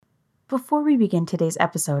before we begin today's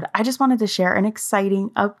episode, I just wanted to share an exciting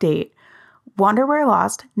update. Wander Where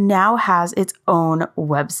Lost now has its own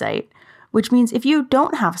website, which means if you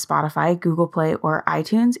don't have Spotify, Google Play, or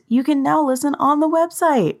iTunes, you can now listen on the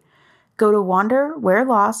website. Go to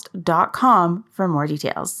wanderwherelost.com for more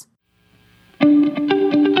details.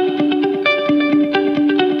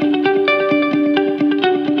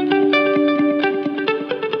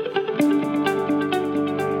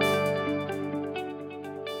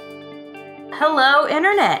 Hello,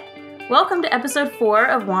 Internet! Welcome to episode 4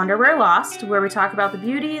 of Wander Where Lost, where we talk about the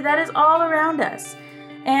beauty that is all around us,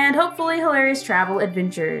 and hopefully hilarious travel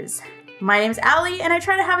adventures. My name's Allie, and I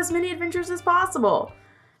try to have as many adventures as possible.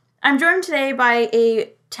 I'm joined today by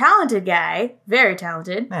a talented guy, very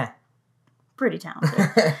talented, pretty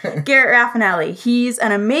talented, Garrett Raffanelli. He's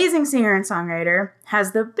an amazing singer and songwriter,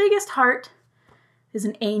 has the biggest heart, is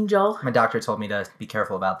an angel. My doctor told me to be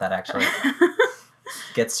careful about that, actually.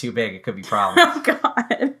 Gets too big, it could be problems. Oh, God.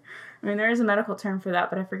 I mean, there is a medical term for that,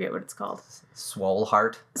 but I forget what it's called. Swole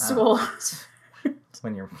heart? Swole. It's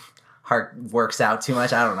when your heart works out too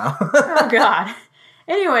much. I don't know. Oh, God.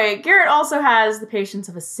 Anyway, Garrett also has the patience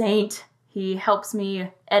of a saint. He helps me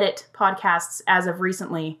edit podcasts as of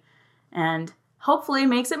recently, and hopefully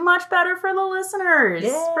makes it much better for the listeners,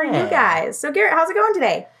 for you guys. So, Garrett, how's it going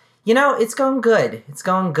today? You know, it's going good. It's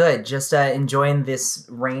going good. Just enjoying this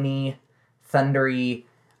rainy, thundery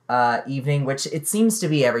evening, which it seems to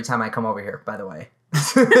be every time I come over here, by the way.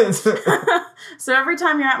 So every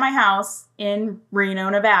time you're at my house in Reno,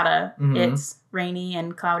 Nevada, it's rainy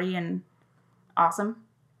and cloudy and awesome.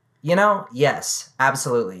 You know, yes,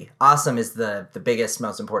 absolutely. Awesome is the biggest,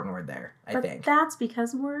 most important word there, I think. That's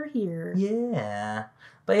because we're here. Yeah.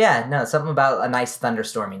 But yeah, no, something about a nice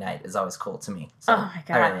thunderstormy night is always cool to me. So oh my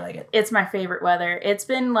God. I really like it. It's my favorite weather. It's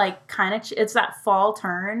been like kind of, it's that fall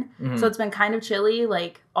turn. Mm-hmm. So it's been kind of chilly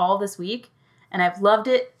like all this week. And I've loved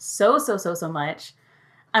it so much.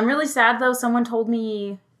 I'm really sad though. Someone told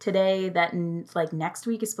me today that like next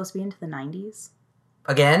week is supposed to be into the 90s.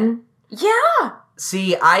 Again? Yeah.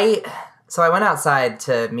 See, I went outside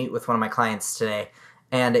to meet with one of my clients today,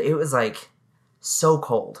 and it was like so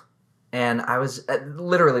cold. And I was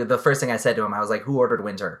literally the first thing I said to him, I was like, who ordered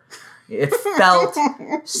winter? It felt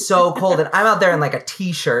so cold. And I'm out there in like a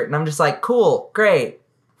t-shirt, and I'm just like, cool, great,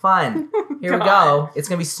 fun. Here we go. It's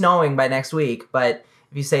going to be snowing by next week. But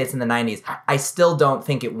if you say it's in the 90s, I still don't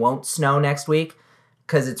think it won't snow next week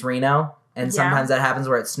because it's Reno. And sometimes that happens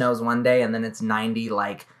where it snows one day and then it's 90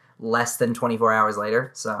 like less than 24 hours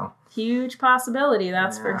later. So huge possibility,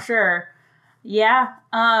 that's for sure. Yeah.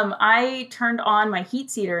 I turned on my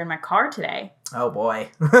heat seater in my car today. Oh,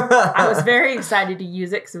 boy. I was very excited to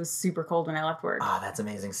use it because it was super cold when I left work. Oh, that's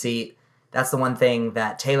amazing. See, that's the one thing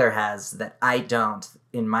that Taylor has that I don't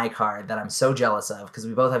in my car that I'm so jealous of because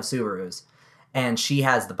we both have Subarus. And she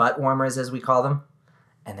has the butt warmers, as we call them.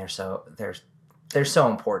 And they're so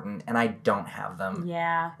important, and I don't have them.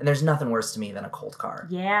 Yeah. And there's nothing worse to me than a cold car.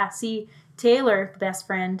 Yeah. See, Taylor, best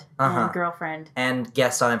friend and girlfriend. And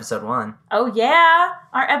guest on episode 1. Oh, yeah.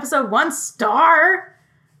 Our episode 1 star.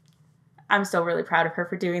 I'm still really proud of her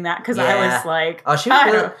for doing that, because I was like... Oh, she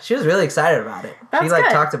was really excited about it. That's she good.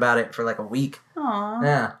 Talked about it for like a week. Aw.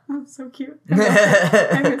 Yeah. That's so cute.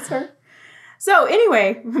 I miss her. So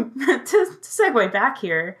anyway, to segue back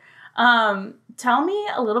here, tell me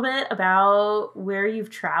a little bit about where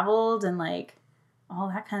you've traveled and like all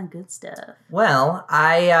that kind of good stuff. Well,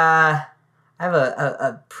 I have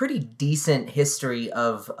a pretty decent history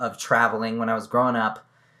of traveling when I was growing up.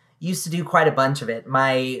 Used to do quite a bunch of it.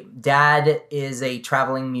 My dad is a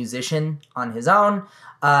traveling musician on his own,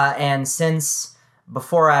 and since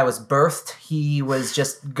before I was birthed, he was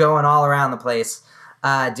just going all around the place.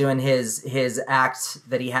 Doing his act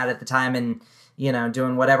that he had at the time and, you know,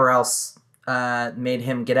 doing whatever else made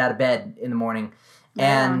him get out of bed in the morning.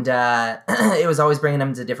 Yeah. And it was always bringing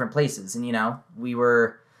him to different places. And, you know, we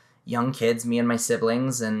were young kids, me and my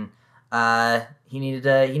siblings, and he needed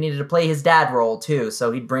to play his dad role, too.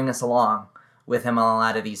 So he'd bring us along with him on a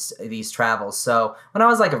lot of these travels. So when I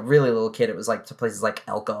was, like, a really little kid, it was, like, to places like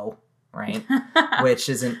Elko, right? Which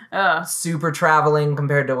isn't super traveling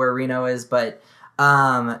compared to where Reno is, but...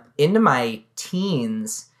 into my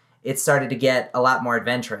teens, it started to get a lot more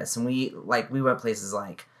adventurous, and we went places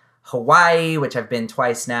like Hawaii, which I've been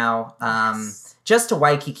twice now, just to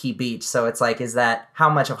Waikiki Beach. So it's like, is that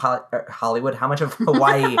how much of Hollywood? How much of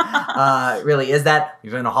Hawaii really is that?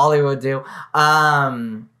 Even Hollywood do.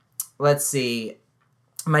 Let's see.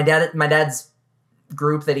 My dad's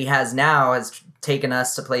group that he has now has taken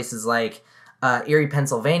us to places like Erie,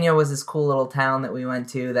 Pennsylvania was this cool little town that we went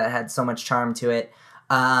to that had so much charm to it.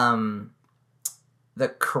 The the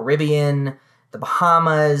Caribbean, the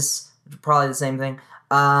Bahamas, probably the same thing.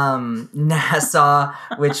 Nassau,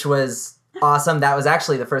 which was awesome. That was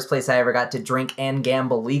actually the first place I ever got to drink and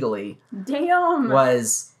gamble legally. Damn.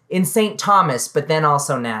 Was in St. Thomas, but then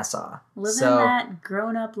also Nassau. Living that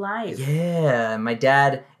grown-up life. Yeah, my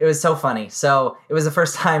dad, it was so funny. So it was the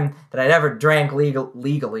first time that I'd ever drank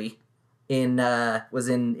legally in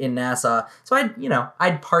Nassau. So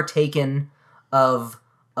I'd partaken of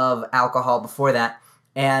alcohol before that.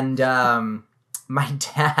 And my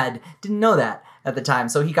dad didn't know that at the time.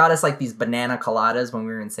 So he got us like these banana coladas when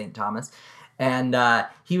we were in St. Thomas. And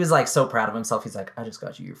he was like so proud of himself. He's like, I just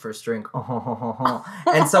got you your first drink.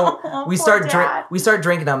 And so we start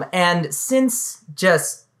drinking them. And since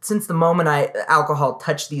the moment alcohol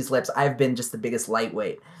touched these lips, I've been just the biggest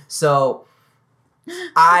lightweight. So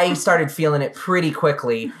I started feeling it pretty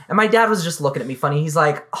quickly. And my dad was just looking at me funny. He's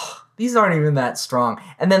like, oh, these aren't even that strong.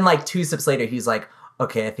 And then like 2 sips later, he's like,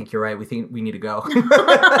 okay, I think you're right. We think we need to go.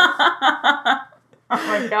 Oh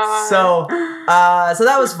my god. So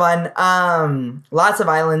that was fun. Lots of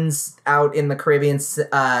islands out in the Caribbean.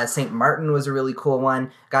 St. Martin was a really cool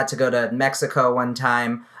one. Got to go to Mexico one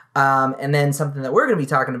time. And then something that we're going to be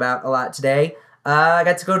talking about a lot today. I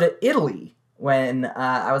got to go to Italy when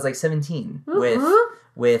I was like 17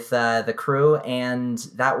 with the crew, and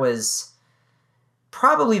that was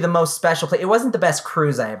probably the most special place. It wasn't the best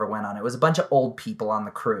cruise I ever went on. It was a bunch of old people on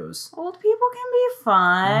the cruise. Old people can be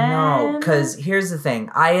fun. No, because here's the thing.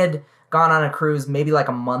 I had gone on a cruise maybe like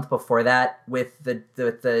a month before that with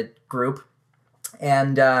the group.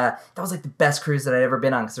 And that was like the best cruise that I'd ever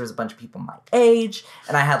been on because there was a bunch of people my age.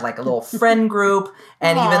 And I had like a little friend group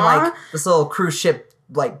and even like this little cruise ship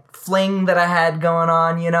like fling that I had going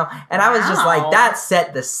on, And I was just like, that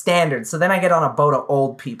set the standard. So then I get on a boat of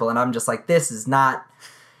old people and I'm just like, this is not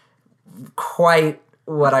quite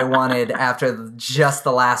what I wanted after just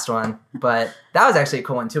the last one. But that was actually a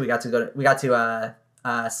cool one too. We got to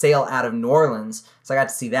sail out of New Orleans. So I got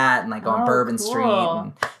to see that and like go on Bourbon Street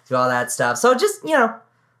and do all that stuff. So just,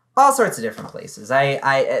 all sorts of different places.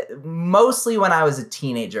 I mostly when I was a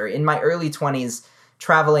teenager, in my early 20s,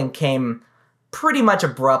 traveling came pretty much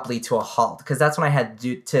abruptly to a halt because that's when I had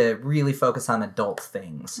to really focus on adult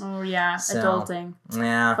things. Oh yeah, adulting.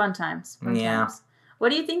 Yeah. Fun times. Fun times.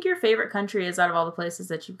 What do you think your favorite country is out of all the places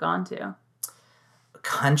that you've gone to?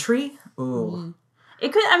 Country? Ooh.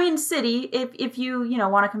 It could, city. If you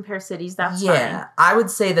want to compare cities, that's fine. Yeah, I would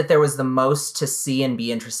say that there was the most to see and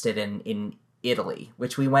be interested in Italy,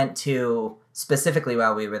 which we went to specifically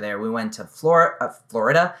while we were there. We went to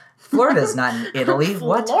Florida. Florida's not in Italy.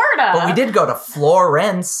 What? Florida. But we did go to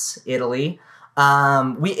Florence, Italy.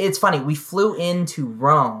 It's funny. We flew into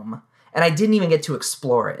Rome, and I didn't even get to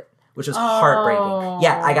explore it, which was heartbreaking.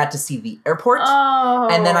 Yeah, I got to see the airport,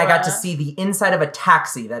 and then I got to see the inside of a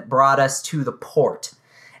taxi that brought us to the port.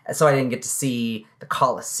 So I didn't get to see the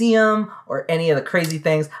Colosseum or any of the crazy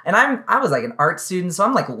things. And I was like an art student, so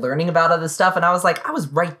I'm like learning about other stuff. And I was like, I was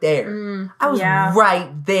right there. I was right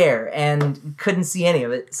there and couldn't see any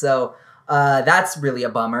of it. So that's really a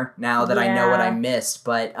bummer now that I know what I missed.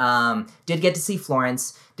 But did get to see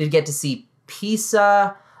Florence. Did get to see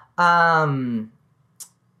Pisa. And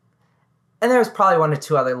there was probably 1 or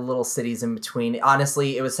 2 other little cities in between.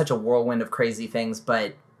 Honestly, it was such a whirlwind of crazy things,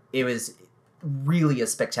 but it was really a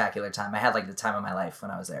spectacular time. I had like the time of my life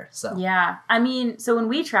when I was there. So yeah, so when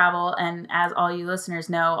we travel, and as all you listeners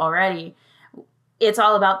know already, it's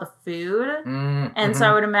all about the food. And so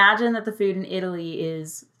I would imagine that the food in Italy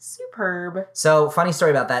is superb. So funny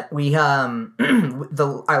story about that. We our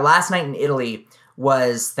last night in Italy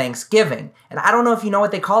was Thanksgiving, and I don't know if you know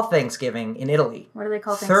what they call Thanksgiving in Italy. What do they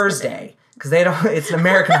call Thanksgiving? Thursday, because they don't. It's an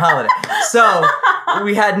American holiday. So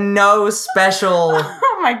we had no special.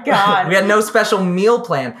 Oh my god! We had no special meal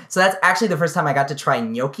plan. So that's actually the first time I got to try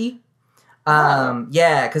gnocchi.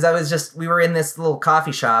 Yeah, because we were in this little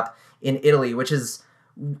coffee shop in Italy, which is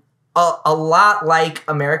a lot like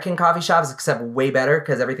American coffee shops, except way better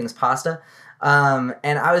because everything's pasta.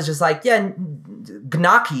 And I was just like, yeah,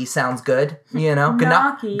 gnocchi sounds good,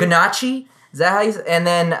 Gnocchi. Is that how you say? And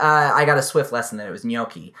then I got a swift lesson that it was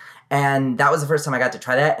gnocchi. And that was the first time I got to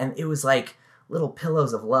try that. And it was like little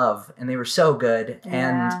pillows of love. And they were so good. Yeah.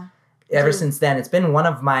 And ever since then, it's been one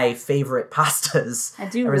of my favorite pastas. I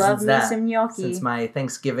do love me some gnocchi. Since my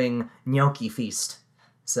Thanksgiving gnocchi feast.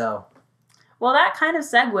 So. Well, that kind of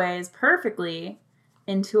segues perfectly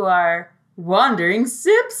into our Wandering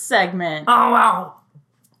Sips segment. Oh, wow.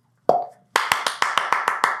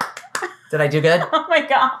 Did I do good? Oh my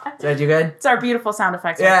god. Did I do good? It's our beautiful sound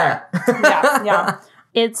effects. Yeah. Right there. Yeah.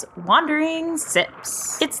 It's Wandering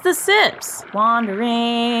Sips. It's the sips.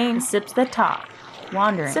 Wandering sips that talk.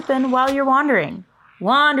 Wandering. Sipping while you're wandering.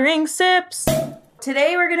 Wandering sips.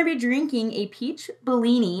 Today we're going to be drinking a peach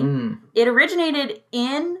Bellini. It originated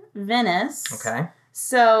in Venice. Okay.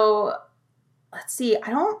 So, let's see. I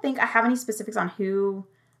don't think I have any specifics on who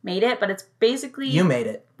made it, but it's basically... You made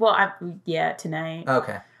it. Well, yeah, tonight.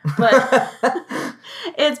 Okay. But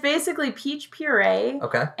it's basically peach puree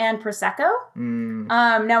okay. and Prosecco.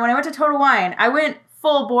 Now, when I went to Total Wine, I went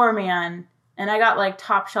full bore, man. And I got like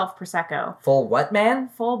top shelf Prosecco. Full what, man?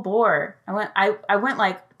 Full bore. I went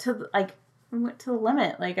like to the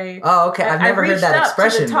limit. Like Oh, okay. I've never heard that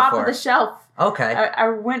expression before. To the top of the shelf. Okay. I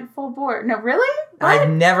went full bore. No, really? What? I've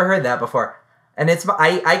never heard that before. And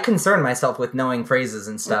I concern myself with knowing phrases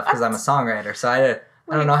and stuff because I'm a songwriter. So I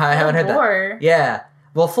don't know how I haven't heard that. Yeah.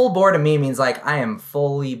 Well, full bore to me means like I am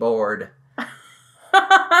fully bored.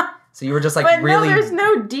 So you were just like but really... no, there's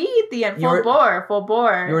no D at the end. Full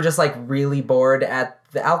bore. You were just like really bored at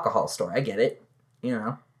the alcohol store. I get it. You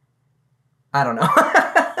know. I don't know.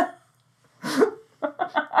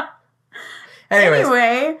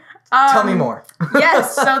 Anyway. Tell me more.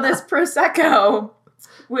 Yes, so this Prosecco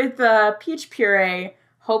with peach puree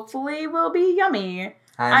hopefully will be yummy.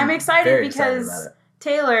 I'm excited because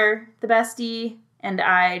Taylor, the bestie, and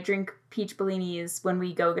I drink peach Bellinis when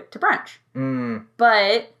we go to brunch.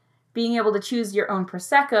 But... being able to choose your own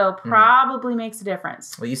Prosecco probably makes a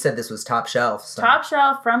difference. Well, you said this was top shelf. So. Top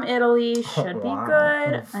shelf from Italy. Should be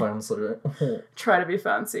good. Fancy. Try to be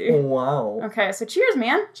fancy. Wow. Okay, so cheers,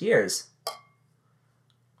 man. Cheers.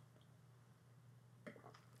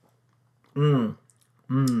 Oh,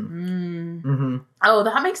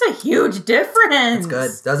 that makes a huge difference. It's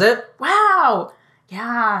good. Does it? Wow.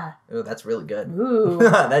 Yeah. Ooh, that's really good. Ooh.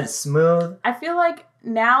 That is smooth. I feel like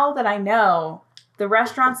now that I know... the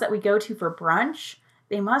restaurants that we go to for brunch,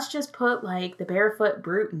 they must just put, like, the Barefoot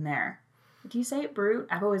Brute in there. Do you say it Brute?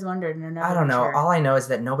 I've always wondered. And I don't know. Sure. All I know is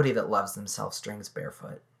that nobody that loves themselves drinks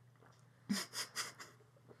barefoot.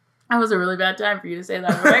 That was a really bad time for you to say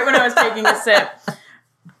that right when I was taking a sip.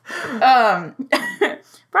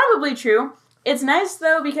 Probably true. It's nice,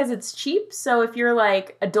 though, because it's cheap. So if you're,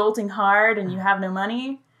 like, adulting hard and you have no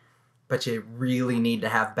money... but you really need to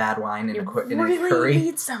have bad wine in a curry. You really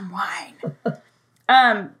need some wine.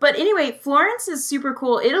 But anyway, Florence is super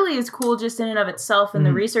cool. Italy is cool just in and of itself and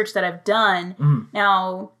the research that I've done.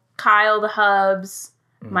 Now, Kyle the Hubs,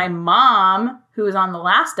 my mom, who was on the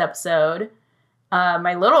last episode,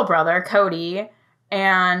 my little brother, Cody,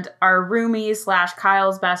 and our roomie /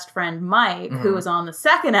 Kyle's best friend, Mike, who was on the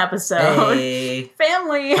second episode. Hey.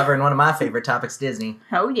 Family. Covering one of my favorite topics, Disney.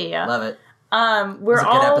 Oh, yeah. Love it. It was a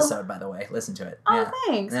good episode, by the way. Listen to it. Oh,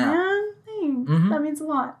 thanks, man. Thanks. That means a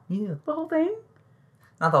lot. Yeah. The whole thing?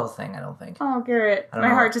 Not the whole thing, I don't think. Oh, Garrett. My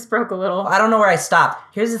heart just broke a little. I don't know where I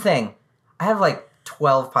stopped. Here's the thing. I have like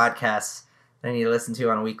 12 podcasts that I need to listen to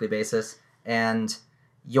on a weekly basis. And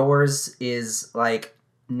yours is like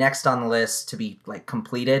next on the list to be like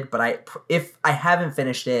completed. But if I haven't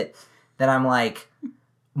finished it, then I'm like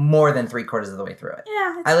more than 3/4 of the way through it.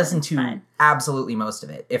 Yeah, I listened to absolutely most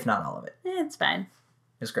of it, if not all of it. It's fine.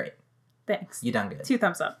 It was great. Thanks. You done good. 2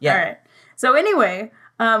 thumbs up. Yeah. All right. So anyway,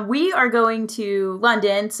 we are going to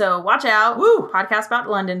London, so watch out. Woo! Podcast about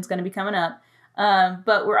London is going to be coming up.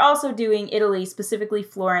 But we're also doing Italy, specifically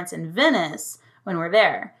Florence and Venice, when we're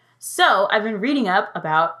there. So I've been reading up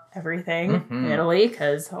about everything in Italy,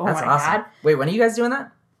 because, That's my awesome. God. Wait, when are you guys doing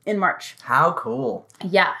that? In March. How cool.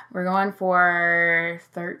 Yeah, we're going for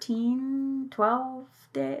 13, 12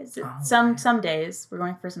 days. Some days. We're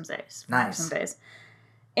going for some days. Nice. Some days.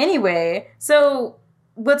 Anyway, so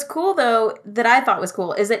what's cool, though, that I thought was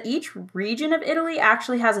cool, is that each region of Italy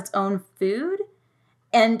actually has its own food.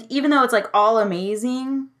 And even though it's, like, all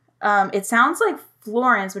amazing, it sounds like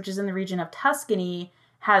Florence, which is in the region of Tuscany,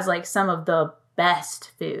 has, like, some of the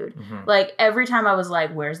best food. Like, every time I was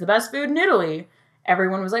like, where's the best food in Italy?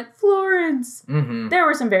 Everyone was like, Florence. There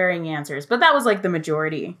were some varying answers, but that was, like, the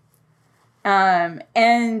majority.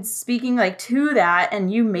 And speaking, like, to that,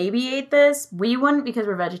 and you maybe ate this, we wouldn't because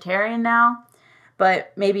we're vegetarian now,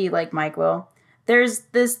 but maybe, like, Mike will. There's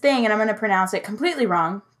this thing, and I'm going to pronounce it completely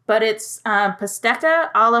wrong, but it's pastecca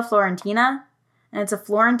alla Florentina, and it's a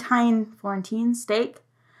Florentine steak.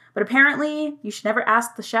 But apparently, you should never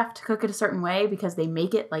ask the chef to cook it a certain way because they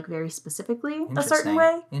make it, like, very specifically a certain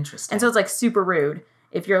way. Interesting. And so it's, like, super rude.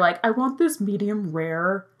 If you're like, I want this medium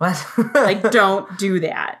rare. What? Like, don't do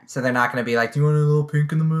that. So they're not going to be like, do you want a little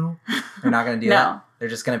pink in the middle? They're not going to do that? They're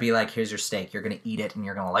just going to be like, here's your steak. You're going to eat it and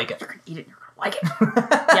you're going to like it. You're going to eat it and you're going to like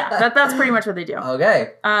it. Yeah, that's pretty much what they do.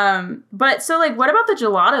 Okay. But so, like, what about the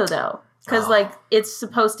gelato, though? Because, like, it's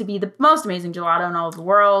supposed to be the most amazing gelato in all of the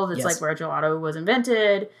world. It's, like, where gelato was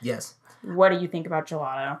invented. Yes. What do you think about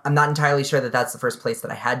gelato? I'm not entirely sure that that's the first place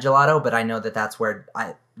that I had gelato, but I know that that's where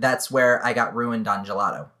I got ruined on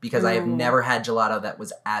gelato because I have never had gelato that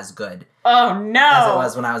was as good. Oh, no. As it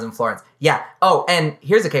was when I was in Florence. Yeah. Oh, and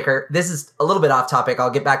here's a kicker. This is a little bit off topic.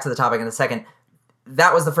 I'll get back to the topic in a second.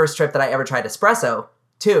 That was the first trip that I ever tried espresso,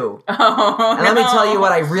 too. Oh, and let me tell you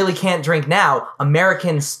what I really can't drink now.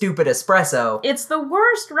 American stupid espresso. It's the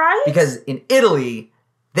worst, right? Because in Italy,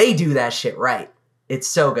 they do that shit right. It's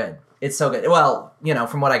so good. It's so good. Well,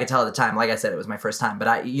 from what I could tell at the time, like I said, it was my first time.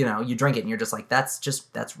 But you drink it and you're just like, that's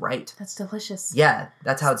right. That's delicious. Yeah,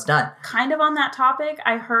 that's how it's done. Kind of on that topic,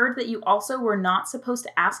 I heard that you also were not supposed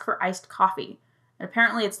to ask for iced coffee. And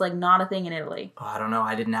apparently it's like not a thing in Italy. Oh, I don't know.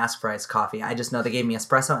 I didn't ask for iced coffee. I just know they gave me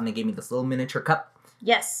espresso and they gave me this little miniature cup.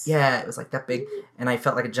 Yes. Yeah, it was like that big. And I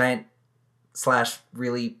felt like a giant /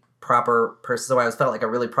 really proper person. So I felt like a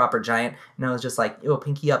really proper giant. And I was just like, oh,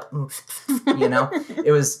 pinky up.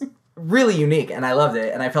 It was really unique and I loved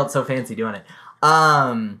it. And I felt so fancy doing it.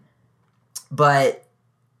 But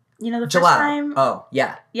the first gelato. time. Oh,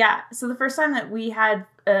 yeah. Yeah. So the first time that we had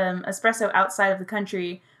espresso outside of the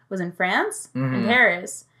country was in France, in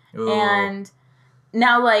Paris. Ooh. And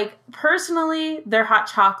now, personally, their hot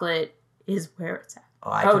chocolate is where it's at.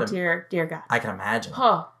 Oh, dear God. I can imagine.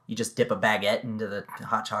 Oh. You just dip a baguette into the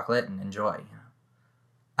hot chocolate and enjoy.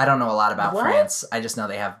 I don't know a lot about What? France. I just know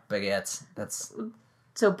they have baguettes.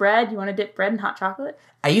 So bread, you want to dip bread in hot chocolate?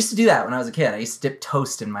 I used to do that when I was a kid. I used to dip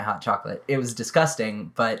toast in my hot chocolate. It was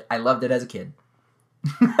disgusting, but I loved it as a kid.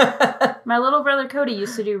 My little brother Cody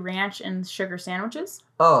used to do ranch and sugar sandwiches.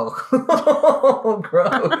 Oh,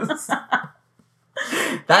 gross.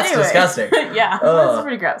 That's disgusting. Yeah, that's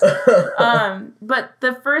pretty gross. But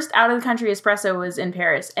the first out of the country espresso was in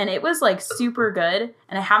Paris, and it was super good.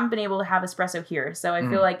 And I haven't been able to have espresso here, so I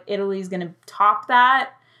feel like Italy's gonna top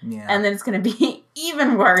that. Yeah. And then it's gonna be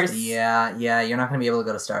even worse. Yeah. You're not gonna be able to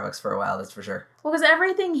go to Starbucks for a while. That's for sure. Well, because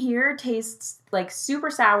everything here tastes super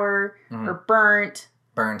sour or burnt.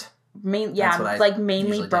 Burnt. Mainly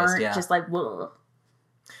usually burnt. taste, yeah. Just like ugh.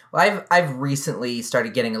 Well, I've recently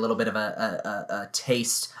started getting a little bit of a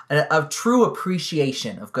taste, a true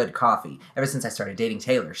appreciation of good coffee. Ever since I started dating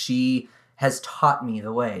Taylor, she has taught me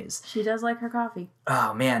the ways. She does like her coffee.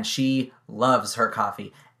 Oh man, she loves her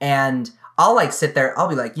coffee, and I'll sit there. I'll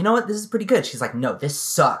be like, you know what, this is pretty good. She's like, no, this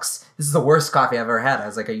sucks. This is the worst coffee I've ever had. I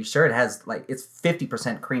was like, are you sure? It has it's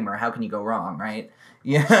 50% creamer. How can you go wrong, right?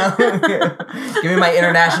 Yeah. Give me my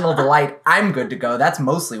international delight. I'm good to go. That's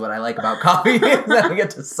mostly what I like about coffee. Is that I get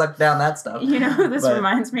to suck down that stuff. You know who this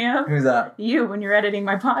reminds me of? Who's that? You, when you're editing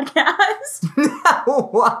my podcast.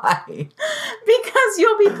 Why? Because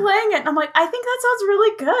you'll be playing it and I'm like, I think that sounds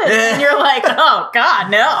really good. And you're like, oh God,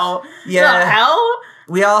 no. Yeah. The hell?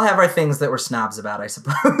 We all have our things that we're snobs about, I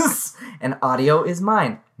suppose. And audio is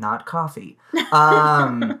mine, not coffee.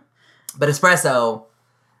 But espresso,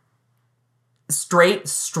 straight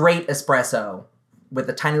espresso with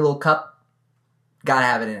a tiny little cup, gotta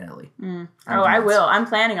have it in Italy. I will. I'm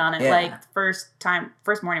planning on it. Yeah. First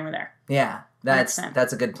morning we're there. Yeah, that's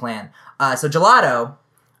 100%. a good plan. So gelato,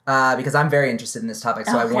 because I'm very interested in this topic,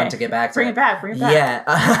 so I want to get back to Bring it back. Yeah,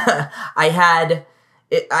 I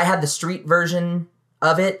had the street version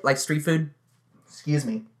of it, like street food. Excuse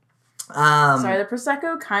me. Sorry, the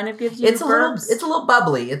Prosecco kind of gives you burps. It's a little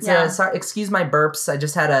bubbly. Sorry, excuse my burps. I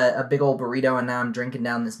just had a big old burrito and now I'm drinking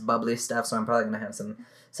down this bubbly stuff, so I'm probably gonna have some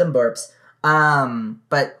burps.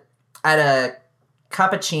 But I had a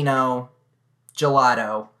cappuccino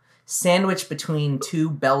gelato sandwiched between 2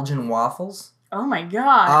 Belgian waffles. Oh my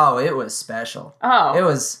God. Oh, it was special. Oh. It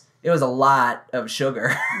was a lot of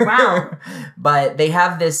sugar. Wow. But they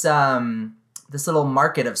have this this little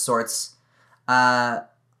market of sorts.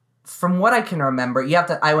 From what I can remember,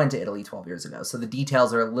 I went to Italy 12 years ago, so the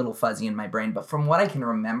details are a little fuzzy in my brain, but from what I can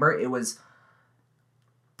remember, it was,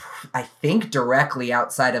 I think, directly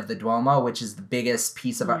outside of the Duomo, which is the biggest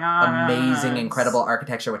piece of amazing, incredible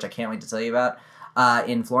architecture, which I can't wait to tell you about,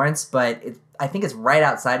 in Florence, but I think it's right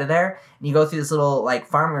outside of there, and you go through this little,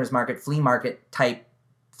 farmer's market, flea market type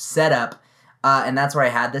setup, and that's where I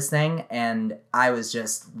had this thing, and I was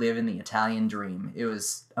just living the Italian dream. It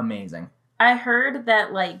was amazing. I heard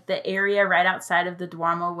that the area right outside of the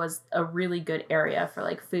Duomo was a really good area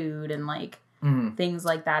for food and things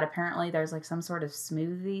like that. Apparently there's some sort of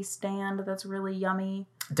smoothie stand that's really yummy.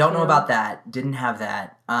 Don't know about that. Didn't have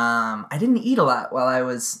that. I didn't eat a lot while I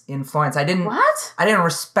was in Florence. I didn't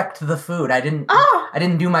respect the food. I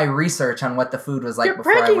didn't do my research on what the food was like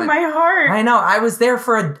before I went. You're breaking my heart. I know. I was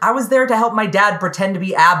there to help my dad pretend to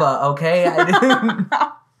be ABBA, okay?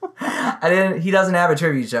 He doesn't have a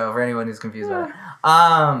tribute show for anyone who's confused about it.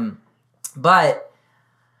 But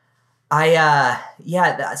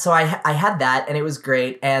So I had that, and it was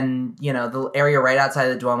great. And the area right outside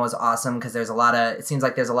of the Duomo was awesome because it seems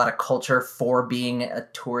like there's a lot of culture for being a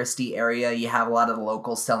touristy area. You have a lot of the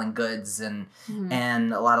locals selling goods and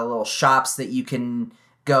a lot of little shops that you can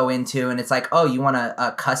go into, and it's like, oh, you want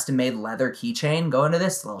a custom made leather keychain? Go into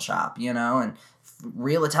this little shop, and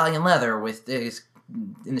real Italian leather with this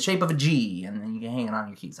in the shape of a G, and then you can hang it on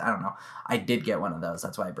your keys. I don't know. I did get one of those.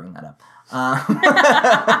 That's why I bring that up.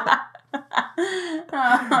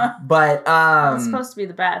 But it's supposed to be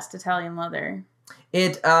the best Italian leather.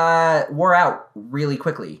 It wore out really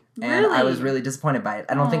quickly, and I was really disappointed by it.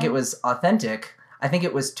 I don't think it was authentic. I think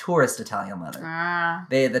it was tourist Italian leather.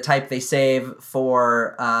 The type they save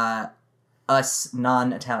for us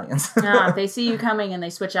non-Italians. They see you coming and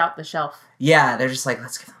they switch out the shelf. Yeah, they're just like,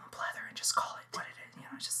 let's give them a leather and just call it what it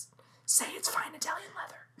is. Just say it's fine Italian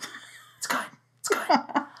leather. It's good. It's good.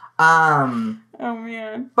 Oh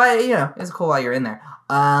man. But it's cool while you're in there.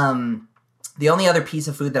 The only other piece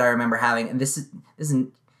of food that I remember having, and this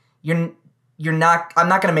isn't I'm not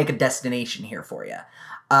gonna make a destination here for you.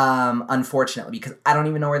 Unfortunately, because I don't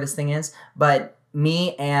even know where this thing is, but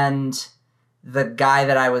me and the guy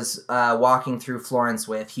that I was walking through Florence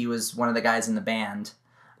with, he was one of the guys in the band,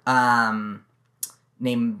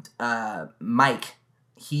 named Mike.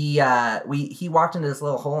 He walked into this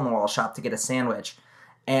little hole in the wall shop to get a sandwich,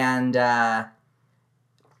 and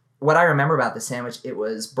what I remember about the sandwich, it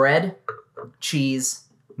was bread, cheese,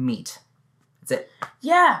 meat. That's it.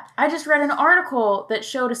 Yeah, I just read an article that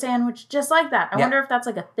showed a sandwich just like that. I wonder if that's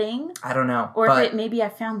like a thing. I don't know. Or if maybe I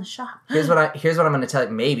found the shop. Here's what I'm going to tell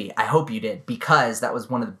you. Maybe. I hope you did, because that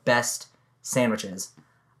was one of the best sandwiches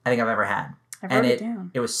I think I've ever had. I wrote it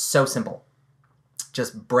down. It was so simple.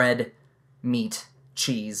 Just bread, meat,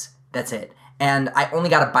 cheese. That's it. And I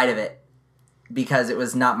only got a bite of it because it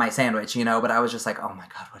was not my sandwich, but I was just like, oh my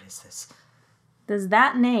God, what is this? Does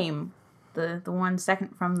that name, the one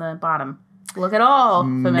second from the bottom, look at all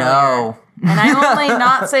familiar? No. And I only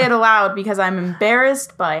not say it aloud because I'm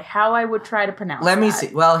embarrassed by how I would try to pronounce it. Let me see.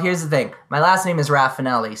 Well, here's the thing. My last name is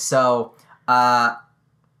Raffinelli, so I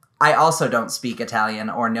also don't speak Italian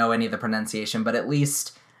or know any of the pronunciation, but at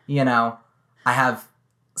least, I have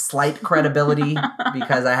slight credibility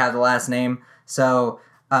because I have the last name. So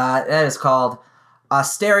that is called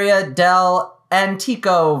Osteria del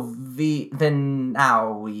Antico Vinauio.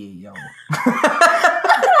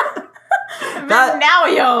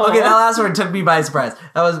 Vinauio. Okay, that last word took me by surprise.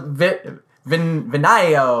 That was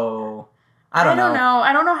Vinaio. I don't know.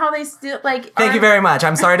 I don't know how they still like. Thank you very much.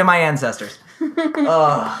 I'm sorry to my ancestors.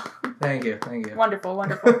 Oh, thank you. Wonderful.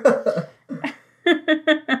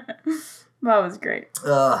 That was great.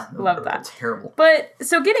 Love that. Terrible. But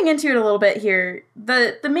so getting into it a little bit here,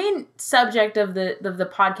 the main subject of the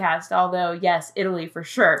podcast, although yes, Italy for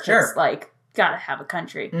sure. It's like gotta have a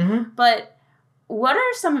country. Mm-hmm. But what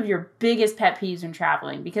are some of your biggest pet peeves when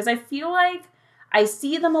traveling? Because I feel like I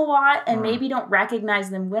see them a lot and maybe don't recognize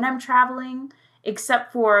them when I'm traveling,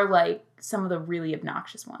 except for like some of the really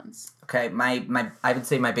obnoxious ones. Okay, I would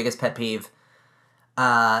say my biggest pet peeve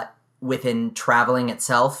within traveling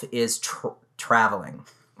itself is traveling.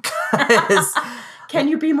 Can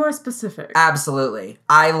you be more specific? Absolutely.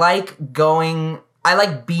 I like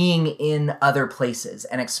being in other places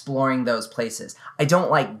and exploring those places. I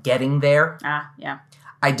don't like getting there. Yeah.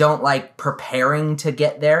 I don't like preparing to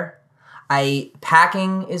get there.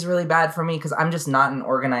 Packing is really bad for me because I'm just not an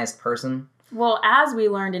organized person. Well, as we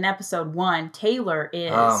learned in episode 1, Taylor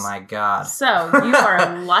is. Oh my God. So you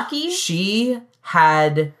are lucky. She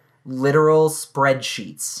had literal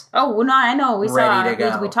spreadsheets. Oh, well, no, I know. We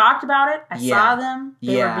talked about it. I saw them.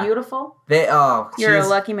 They were beautiful. You're a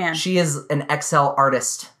lucky man. She is an Excel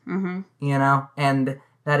artist. Mm-hmm. And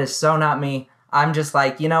that is so not me. I'm just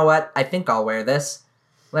like, you know what? I think I'll wear this.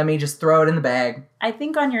 Let me just throw it in the bag. I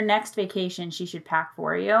think on your next vacation, she should pack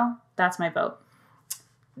for you. That's my vote.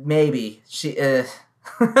 Maybe.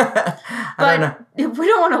 I don't know. We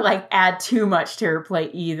don't want to like add too much to her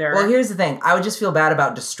plate either. Well, here's the thing. I would just feel bad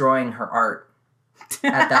about destroying her art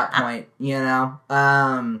at that point,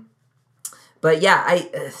 But yeah,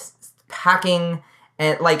 packing,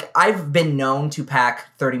 and like I've been known to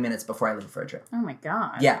pack 30 minutes before I leave for a trip. Oh my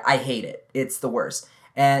God. Yeah, I hate it. It's the worst.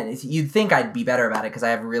 And you'd think I'd be better about it because I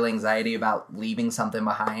have real anxiety about leaving something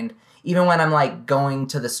behind. Even when I'm like going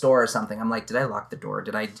to the store or something, I'm like, did I lock the door?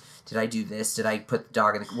 Did I do this? Did I put the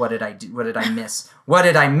dog in what did I do? What did I miss? What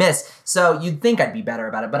did I miss? So you'd think I'd be better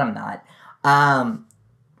about it, but I'm not.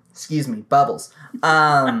 Excuse me, bubbles.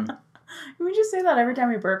 Can we just say that every time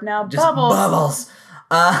we burp now? Just bubbles.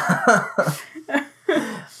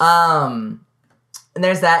 And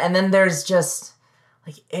there's that, and then there's just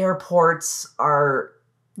like airports are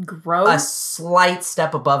a Gross. slight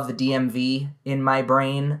step above the DMV in my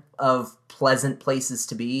brain of pleasant places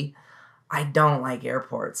to be. I don't like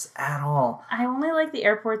airports at all. I only like the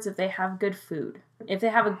airports if they have good food. If they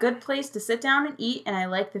have a good place to sit down and eat and I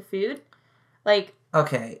like the food, like...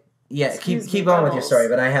 Okay, yeah, Excuse keep me, going with your Bubbles. story,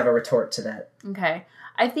 but I have a retort to that. Okay.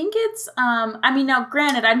 I think it's, I mean, now,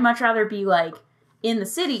 granted, I'd much rather be, like, in the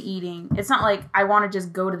city eating. It's not like I want to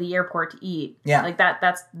just go to the airport to eat. Yeah. Like,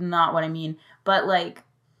 that's not what I mean. But, like,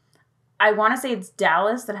 I want to say it's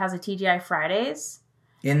Dallas that has a TGI Fridays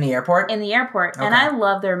In the airport? in the airport, and Okay. I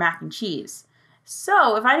love their mac and cheese.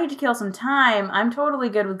 So, if I need to kill some time, I'm totally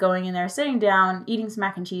good with going in there, sitting down, eating some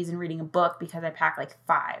mac and cheese, and reading a book because I pack, like,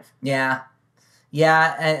 5. Yeah.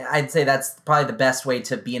 Yeah, and I'd say that's probably the best way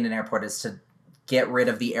to be in an airport is to get rid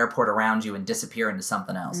of the airport around you and disappear into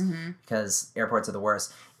something else. Mm-hmm. Because airports are the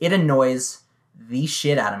worst. It annoys the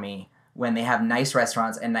shit out of me when they have nice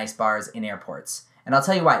restaurants and nice bars in airports. And I'll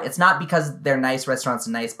tell you why. It's not because they're nice restaurants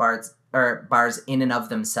and nice bars or bars in and of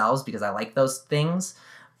themselves, because I like those things,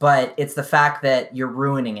 but it's the fact that you're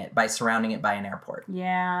ruining it by surrounding it by an airport.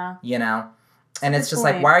 Yeah. You know? And it's Good just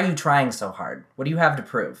point. like, why are you trying so hard? What do you have to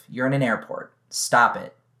prove? You're in an airport. Stop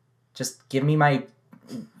it. Just give me my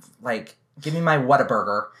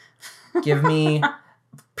Whataburger. Give me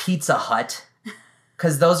Pizza Hut.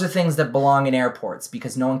 Because those are things that belong in airports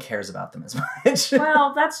because no one cares about them as much.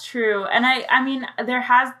 Well, that's true. And I mean,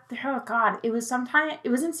 oh God, it was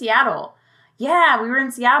in Seattle. Yeah, we were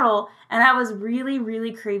in Seattle, and I was really,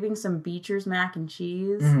 really craving some Beecher's mac and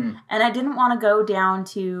cheese. Mhm. And I didn't want to go down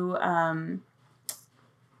to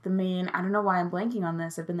the main, I don't know why I'm blanking on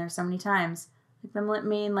this. I've been there so many times. Like the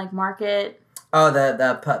main, like, market. Oh,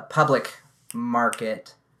 the public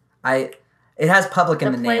market. It has public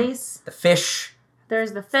in The the name. place. The fish.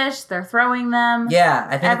 There's the fish. They're throwing them. Yeah,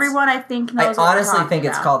 I think Everyone, I think, knows I what we're honestly talking think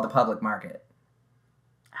it's about. called the public market.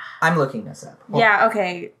 I'm looking this up. Hold on. Yeah,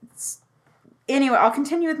 okay. Anyway, I'll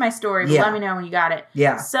continue with my story, but Yeah. let me know when you got it.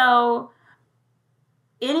 Yeah. So,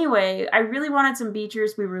 anyway, I really wanted some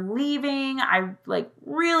Beechers. We were leaving. I, like,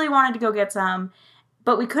 really wanted to go get some,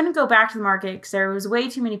 but we couldn't go back to the market because there was way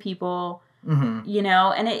too many people, Mm-hmm. you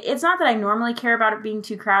know, and it's not that I normally care about it being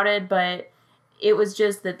too crowded, but it was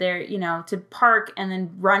just that there, you know, to park and then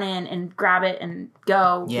run in and grab it and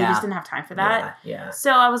go. Yeah. We just didn't have time for that. Yeah. So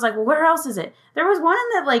I was like, well, where else is it? There was one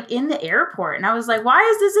in the airport. And I was like, why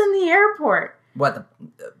is this in the airport? What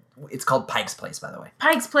it's called Pike's Place, by the way.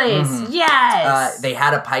 Pike's Place. Mhm. Yes. They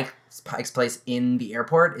had a Pike's Place in the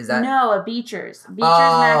airport. Is that No, a Beecher's. Beecher's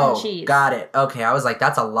mac and cheese. Got it. Okay, I was like,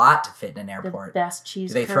 that's a lot to fit in an The airport. best cheese.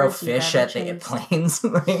 Do they throw curds you've fish ever at the tasted. planes?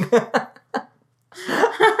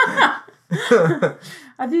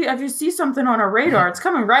 I just see something on our radar. It's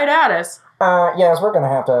coming right at us. Yes, we're gonna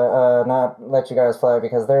have to not let you guys fly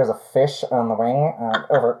because there's a fish on the wing.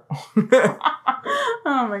 Over.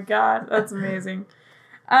 Oh my god, that's amazing.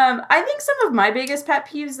 I think some of my biggest pet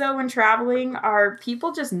peeves, though, when traveling are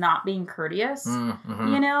people just not being courteous. Mm-hmm.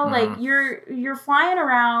 You know, like you're flying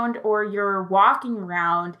around or you're walking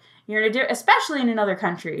around. You're especially in another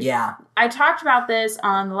country. Yeah. I talked about this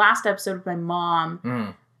on the last episode with my mom.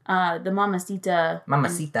 Mm. The mamacita.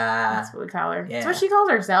 Mamacita. That's what we call her. Yeah. That's what she calls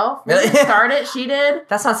herself. We Really? didn't start it. She did.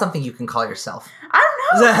 That's not something you can call yourself. I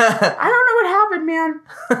don't know. I don't know what happened, man.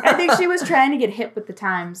 I think she was trying to get hip with the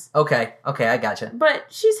times. Okay, I gotcha. But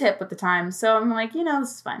she's hip with the times. So I'm like, you know,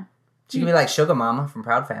 this is fine. She could be like Sugar Mama from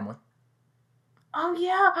Proud Family. Oh,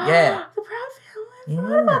 yeah. Yeah. The Proud Family. I Yeah.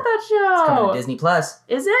 forgot about that It's coming show. to Disney Plus.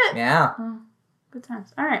 Is it? Yeah. Oh, good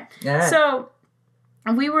times. All right. Yeah. So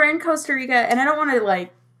we were in Costa Rica, and I don't want to,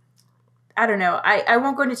 like, I don't know. I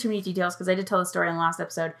won't go into too many details because I did tell the story in the last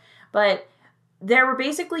episode. But there were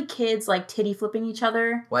basically kids, like, titty flipping each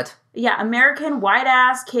other. What? Yeah, American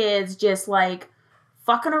white-ass kids just, like,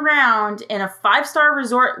 fucking around in a 5-star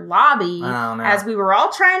resort lobby Oh, no. as we were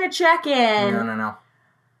all trying to check in. No.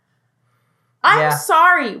 I'm Yeah.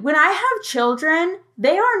 sorry. When I have children,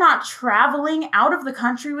 they are not traveling out of the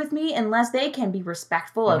country with me unless they can be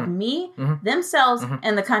respectful of me, Mhm. themselves, Mhm.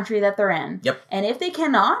 and the country that they're in. Yep. And if they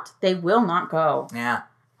cannot, they will not go. Yeah.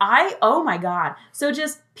 Oh my God. So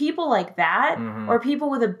just people like that, Mhm. or people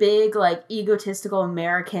with a big, like, egotistical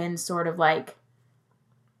American sort of, like,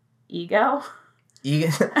 ego.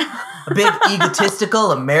 A big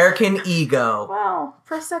egotistical American ego. Well,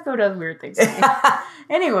 Prosecco does weird things to me.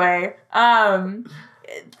 Anyway,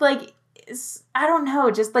 like, I don't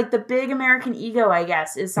know, just like the big American ego, I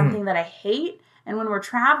guess, is something that I hate. And when we're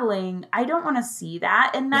traveling, I don't want to see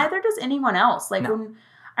that. And neither does anyone else. Like, No. when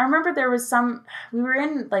I remember we were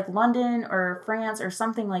in, like, London or France or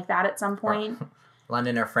something like that at some point.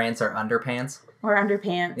 London or France or underpants. Or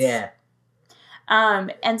underpants. Yeah.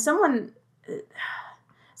 And someone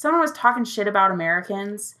was talking shit about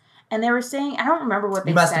Americans, and they were saying, I don't remember what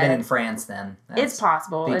they said. You must have been in France then. It's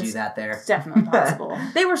possible. They do that there. It's definitely possible.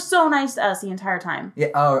 They were so nice to us the entire time. Yeah.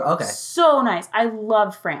 Oh, okay. So nice. I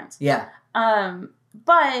loved France. Yeah.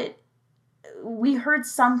 But we heard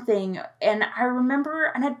something, and I remember,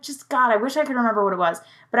 and I wish I could remember what it was,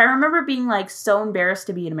 but I remember being, like, so embarrassed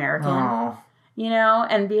to be an American, you know,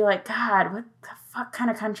 and be like, God, what the fuck kind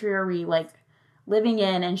of country are we, like, living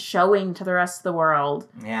in and showing to the rest of the world?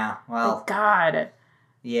 Yeah, well. Like, God.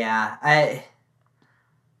 Yeah, I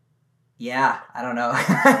don't know.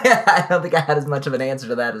 I don't think I had as much of an answer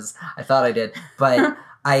to that as I thought I did, but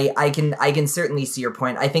I can certainly see your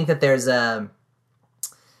point. I think that there's a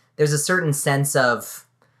certain sense of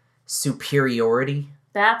superiority.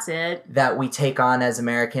 That's it. That we take on as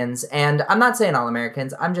Americans. And I'm not saying all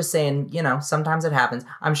Americans. I'm just saying, you know, sometimes it happens.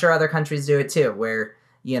 I'm sure other countries do it too, where,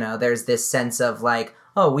 you know, there's this sense of like,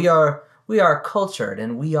 oh, we are cultured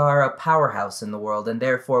and we are a powerhouse in the world, and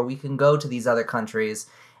therefore we can go to these other countries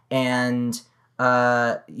and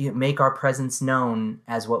make our presence known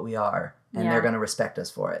as what we are. And they're going to respect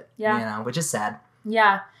us for it. Yeah. You know, which is sad.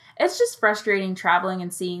 Yeah. It's just frustrating traveling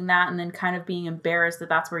and seeing that, and then kind of being embarrassed that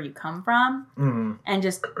that's where you come from. Mm-hmm. And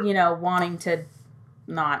just, you know, wanting to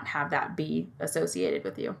not have that be associated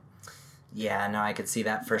with you. Yeah, no, I could see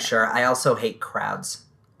that for sure. I also hate crowds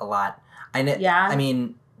a lot. I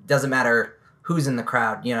mean, doesn't matter who's in the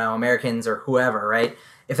crowd, you know, Americans or whoever, right?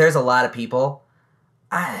 If there's a lot of people,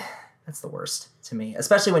 that's the worst to me.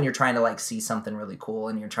 Especially when you're trying to, like, see something really cool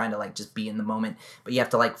and you're trying to, like, just be in the moment, but you have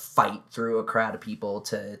to, like, fight through a crowd of people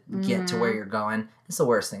to get to where you're going. It's the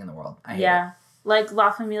worst thing in the world. I hate it. Like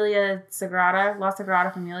La Sagrada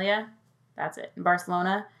Familia. That's it. In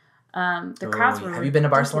Barcelona. The crowds were Have you been to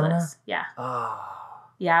Barcelona? Ridiculous. Yeah. Oh.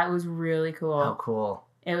 Yeah, it was really cool. How cool.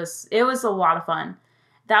 It was a lot of fun.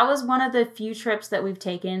 That was one of the few trips that we've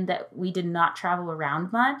taken that we did not travel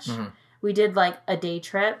around much. Mm-hmm. We did, like, a day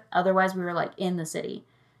trip. Otherwise, we were, like, in the city.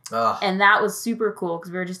 Ugh. And that was super cool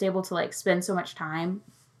because we were just able to, like, spend so much time.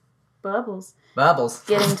 Bubbles.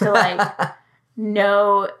 Getting to, like,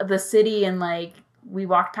 know the city, and, like, we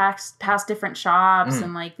walked past different shops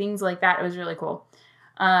and, like, things like that. It was really cool.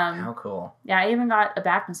 How cool. Yeah, I even got a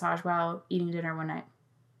back massage while eating dinner one night.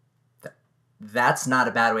 That's not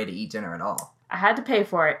a bad way to eat dinner at all. I had to pay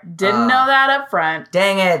for it. Didn't know that up front.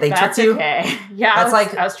 Dang it. They tricked you? Okay. Yeah,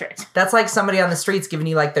 I was tricked. That's like somebody on the streets giving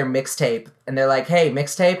you, like, their mixtape. And they're like, hey,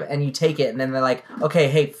 mixtape. And you take it. And then they're like, okay,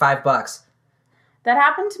 hey, $5. That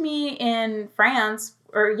happened to me in France.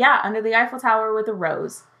 Under the Eiffel Tower with a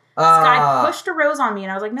rose. This guy pushed a rose on me.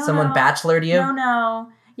 And I was like, no, Someone bachelored you? No.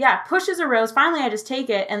 Yeah, pushes a rose. Finally, I just take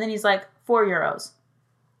it. And then he's like, €4.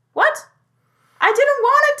 What? I didn't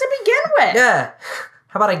want it to begin with. Yeah.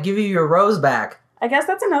 How about I give you your rose back? I guess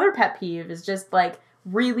that's another pet peeve, is just, like,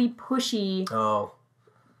 really pushy. Oh.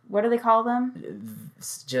 What do they call them?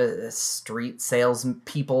 Just street sales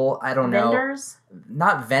people. I don't know. Vendors?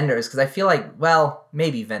 Not vendors, because I feel like, well,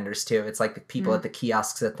 maybe vendors too. It's like the people at the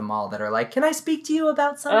kiosks at the mall that are like, can I speak to you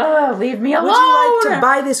about something? Oh, leave me alone. Would you like to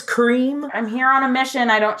buy this cream? I'm here on a mission.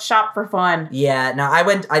 I don't shop for fun. Yeah, no,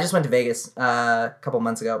 I just went to Vegas a couple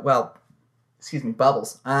months ago. Well, excuse me,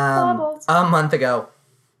 Bubbles. Bubbles. A month ago.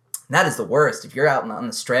 That is the worst. If you're out on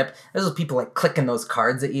the strip, there's those people, like, clicking those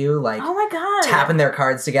cards at you, like, oh my God, tapping their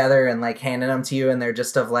cards together and, like, handing them to you, and they're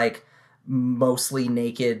just of, like, mostly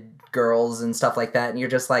naked girls and stuff like that, and you're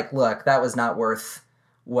just like, look, that was not worth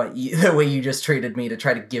the way you just treated me to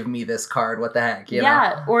try to give me this card. What the heck, you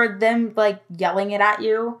know? Or them, like, yelling it at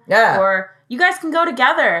you. Yeah. Or, you guys can go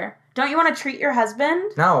together. Don't you want to treat your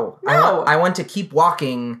husband? No. I want to keep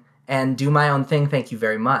walking and do my own thing, thank you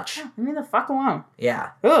very much. Yeah, leave me the fuck alone.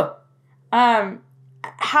 Yeah. Ugh.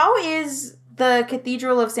 How is the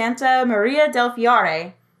Cathedral of Santa Maria del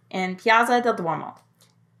Fiore in Piazza del Duomo?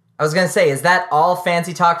 I was going to say, is that all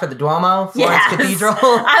fancy talk for the Duomo, Florence Cathedral?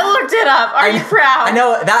 I looked it up. Are you proud? I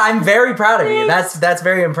know that. I'm very proud of you. Thanks. That's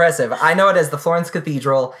very impressive. I know it as the Florence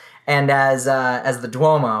Cathedral and as the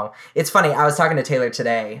Duomo. It's funny. I was talking to Taylor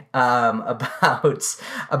today about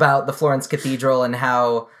the Florence Cathedral and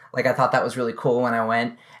how, like, I thought that was really cool when I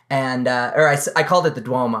went. And I called it the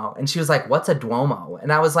Duomo, and she was like, "What's a Duomo?"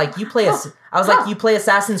 And I was like, "You play you play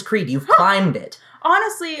Assassin's Creed. You've climbed it."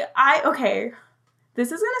 Honestly,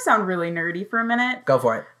 this is gonna sound really nerdy for a minute. Go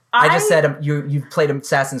for it. I just said you've played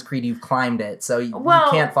Assassin's Creed. You've climbed it, so you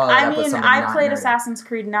can't follow that up with something I played nerdy. Assassin's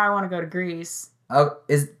Creed. Now I want to go to Greece. Oh,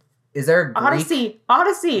 is there a Greek?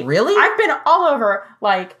 Odyssey. Really? I've been all over,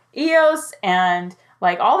 like, Eos and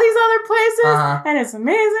like all these other places, Uh-huh. and it's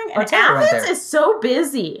amazing. And Taylor went Athens there. is so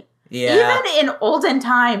busy, Yeah. even in olden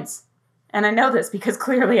times. And I know this because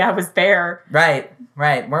clearly I was there. Right.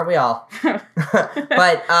 Weren't we all?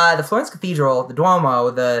 But the Florence Cathedral, the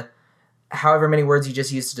Duomo, the however many words you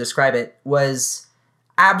just used to describe it, was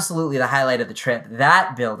absolutely the highlight of the trip.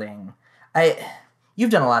 That building, you've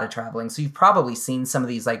done a lot of traveling, so you've probably seen some of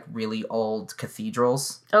these like really old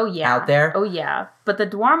cathedrals Oh yeah, out there. Oh yeah, but the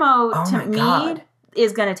Duomo Oh to my me God.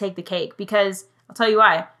 is gonna take the cake because I'll tell you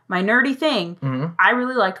why. My nerdy thing, hmm I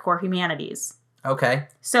really liked Core Humanities. Okay.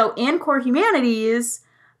 So in Core Humanities,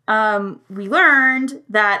 we learned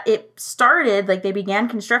that it started, like they began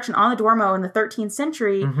construction on the Duomo in the 13th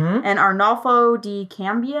century, hmm and Arnolfo di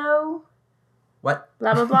Cambio, What?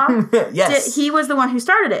 blah, blah, blah, Yes. he was the one who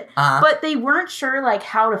started it. Uh-huh. But they weren't sure, like,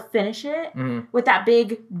 how to finish it Mhm. with that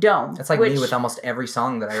big dome. That's like which, me with almost every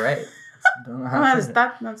song that I write. Don't know how Well, to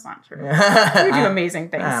that's not true. finish it. You do amazing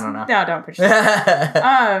things. I don't know. No, don't push it.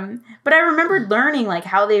 But I remembered learning like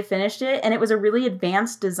how they finished it, and it was a really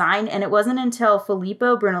advanced design. And it wasn't until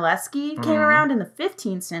Filippo Brunelleschi came Mhm. around in the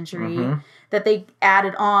 15th century Mhm. that they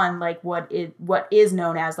added on like what is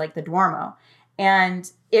known as like the Duomo,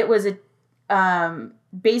 and it was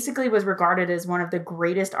basically was regarded as one of the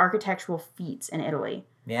greatest architectural feats in Italy.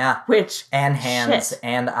 Yeah. Which And hands Shit.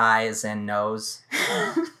 and eyes and nose.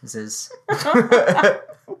 This is.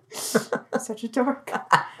 such a dork.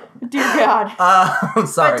 Dear God. I'm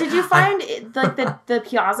sorry. But did you find it, like the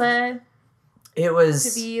piazza It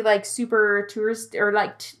was. to be like super tourist or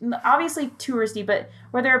like obviously touristy, but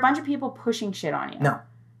were there a bunch of people pushing shit on you? No.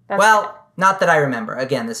 That's Well, not that I remember.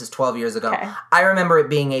 Again, this is 12 years ago. Okay. I remember it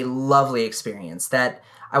being a lovely experience, that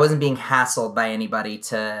I wasn't being hassled by anybody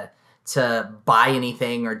to buy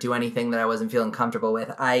anything or do anything that I wasn't feeling comfortable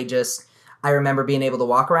with. I remember being able to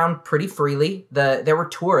walk around pretty freely. There were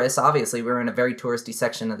tourists, obviously. We were in a very touristy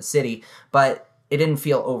section of the city, but it didn't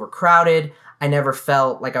feel overcrowded. I never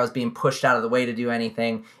felt like I was being pushed out of the way to do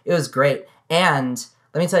anything. It was great. And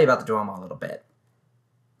let me tell you about the Duomo a little bit.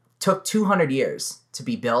 Took 200 years to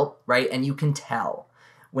be built, right? And you can tell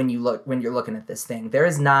when you're looking at this thing. There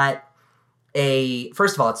is not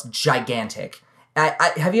first of all, it's gigantic.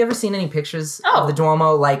 Have you ever seen any pictures of the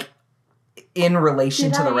Duomo, like, in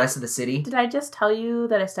relation to the rest of the city? Did I just tell you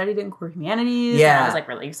that I studied it in core humanities? Yeah. And I was like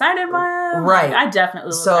really excited by it. Right. Like, I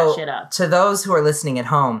definitely looked So, that shit up. to those who are listening at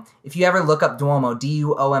home, if you ever look up Duomo,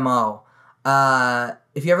 Duomo,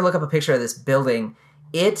 if you ever look up a picture of this building,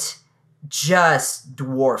 it just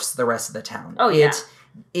dwarfs the rest of the town. Oh, yeah.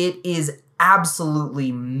 It is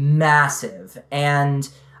absolutely massive, and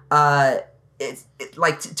it's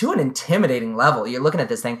like to an intimidating level. You're looking at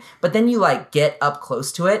this thing, but then you like get up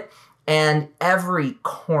close to it, and every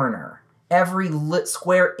corner, every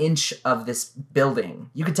square inch of this building,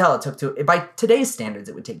 you could tell it took by today's standards,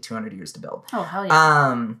 it would take 200 years to build. Oh, hell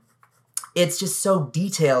yeah. It's just so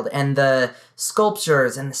detailed, and the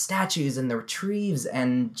sculptures and the statues and the retrieves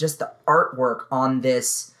and just the artwork on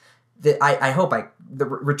this. The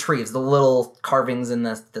retrieves, the little carvings in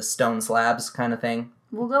the stone slabs kind of thing.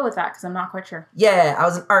 We'll go with that because I'm not quite sure. Yeah, I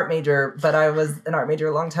was an art major, but I was an art major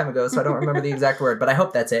a long time ago, so I don't remember the exact word, but I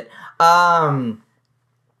hope that's it. And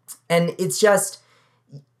it's just,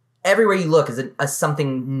 everywhere you look is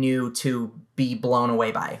something new to be blown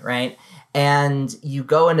away by, right? And you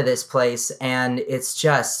go into this place, and it's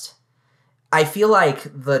just, I feel like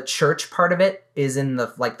the church part of it is in the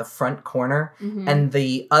front corner, Mhm. and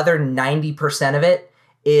the other 90% of it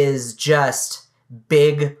is just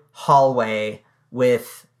big hallway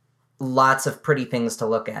with lots of pretty things to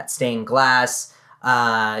look at. Stained glass,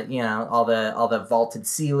 all the vaulted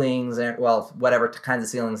ceilings, and whatever kinds of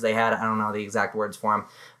ceilings they had. I don't know the exact words for them,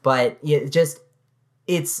 but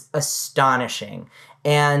it's astonishing.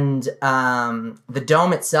 And the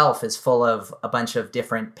dome itself is full of a bunch of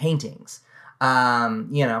different paintings.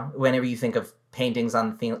 Whenever you think of paintings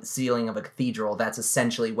on the ceiling of a cathedral, that's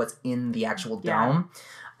essentially what's in the actual dome.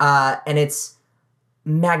 And it's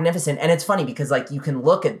magnificent. And it's funny because like you can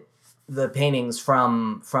look at the paintings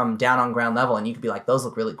from down on ground level, and you could be like, those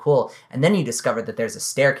look really cool. And then you discover that there's a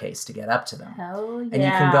staircase to get up to them. Hell yeah. And you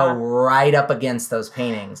can go right up against those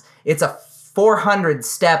paintings. It's a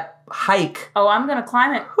 400-step hike. Oh, I'm gonna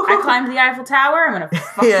climb it. I climbed the Eiffel Tower. I'm gonna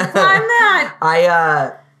fucking Yeah. climb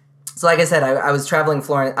that. So like I said, I was traveling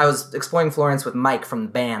Florence. I was exploring Florence with Mike from the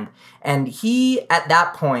band, and he at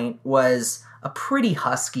that point was a pretty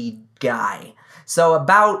husky guy. So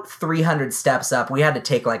about 300 steps up, we had to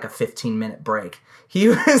take like a 15-minute break. He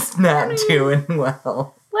was not doing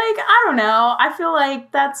well. Like, I don't know. I feel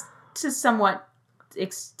like that's to some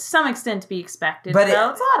extent to be expected. But But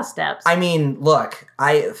it's a lot of steps. I mean, look,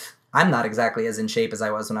 I'm not exactly as in shape as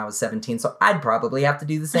I was when I was 17, so I'd probably have to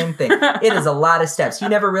do the same thing. It is a lot of steps. You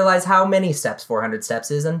never realize how many steps 400 steps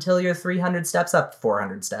is until you're 300 steps up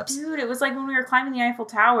 400 steps. Dude, it was like when we were climbing the Eiffel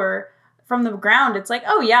Tower from the ground. It's like,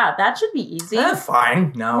 oh yeah, that should be easy.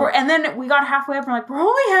 Fine. No. And then we got halfway up and we're like, we're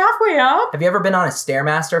only halfway up. Have you ever been on a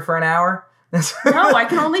Stairmaster for an hour? No, I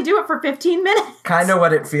can only do it for 15 minutes. Kind of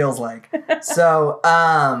what it feels like. So,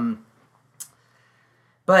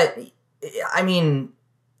 but I mean,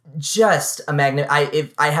 just a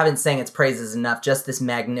if I haven't sang its praises enough, just this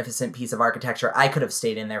magnificent piece of architecture. I could have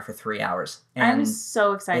stayed in there for 3 hours. And I'm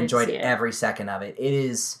so excited enjoyed to see it. every second of it. It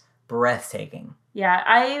is breathtaking.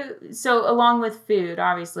 Yeah, so along with food,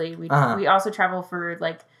 obviously, we also travel for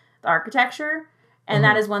like the architecture. And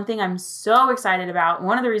that is one thing I'm so excited about.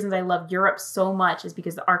 One of the reasons I love Europe so much is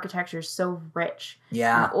because the architecture is so rich.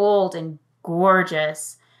 Yeah. And old and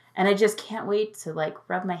gorgeous. And I just can't wait to like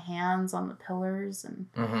rub my hands on the pillars and,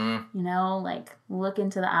 you know, like look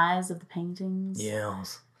into the eyes of the paintings.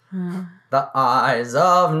 Yes. The eyes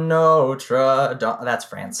of Notre Dame. That's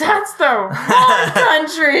France. That's the wrong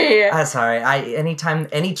country. Sorry.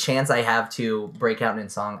 Any chance I have to break out in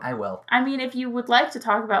song, I will. I mean, if you would like to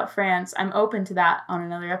talk about France, I'm open to that on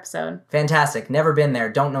another episode. Fantastic. Never been there.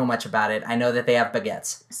 Don't know much about it. I know that they have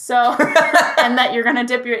baguettes. So, and that you're gonna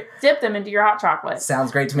dip them into your hot chocolate.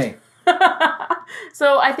 Sounds great to me.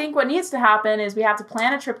 So I think what needs to happen is we have to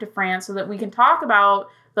plan a trip to France so that we can talk about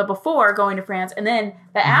the before going to France and then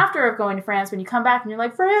the after of going to France when you come back and you're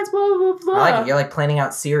like, France, blah, blah, blah. I like it. You're like planning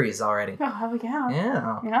out series already. Oh,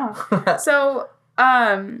 yeah. Yeah. So,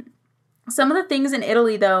 some of the things in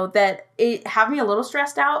Italy, though, that have me a little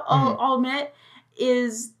stressed out, I'll admit,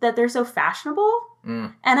 is that they're so fashionable.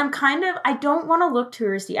 And I don't want to look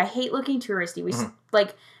touristy. I hate looking touristy. We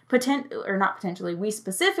we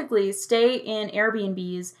specifically stay in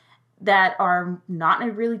Airbnbs that are not in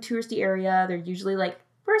a really touristy area. They're usually like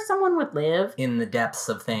where someone would live. In the depths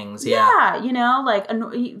of things, yeah. Yeah, you know, like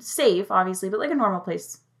safe, obviously, but like a normal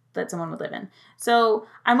place that someone would live in. So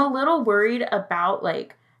I'm a little worried about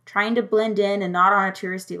like trying to blend in and not on a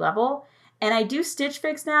touristy level. And I do Stitch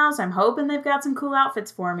Fix now, so I'm hoping they've got some cool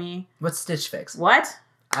outfits for me. What's Stitch Fix? What?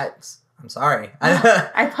 I'm sorry.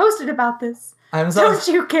 I posted about this. I'm sorry. Don't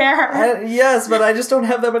you care? Yes, but I just don't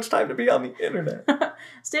have that much time to be on the internet.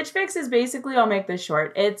 Stitch Fix is basically, I'll make this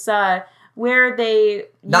short. It's where they...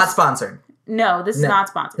 Not sponsored. No, this is not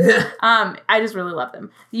sponsored. I just really love them.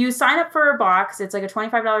 You sign up for a box. It's like a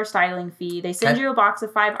 $25 styling fee. They send you a box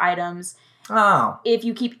of 5 items. Oh. If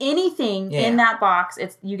you keep anything in that box,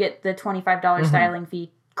 you get the $25 styling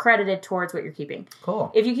fee credited towards what you're keeping. Cool.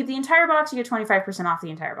 If you keep the entire box, you get 25% off the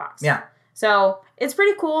entire box. Yeah. So it's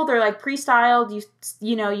pretty cool. They're like pre-styled.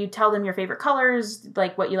 You tell them your favorite colors,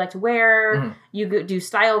 like what you like to wear. You do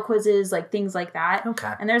style quizzes, like things like that.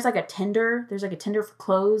 Okay. And there's like a Tinder for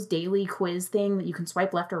clothes daily quiz thing that you can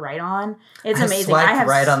swipe left or right on. It's amazing. I have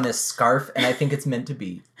right on this scarf, and I think it's meant to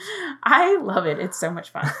be. I love it. It's so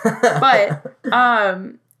much fun. But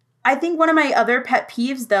I think one of my other pet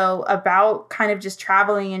peeves, though, about kind of just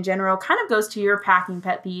traveling in general, kind of goes to your packing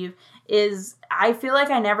pet peeve, is I feel like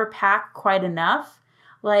I never pack quite enough.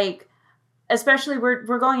 Like, especially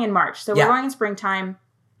we're going in March, so we're going in springtime.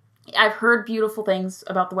 I've heard beautiful things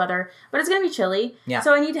about the weather, but it's going to be chilly. Yeah.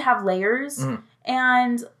 So I need to have layers.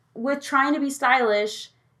 And with trying to be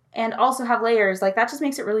stylish and also have layers, like that just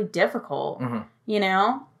makes it really difficult, you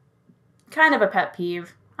know? Kind of a pet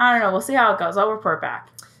peeve. I don't know. We'll see how it goes. I'll report back.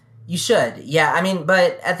 You should. Yeah, I mean,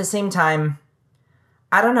 but at the same time,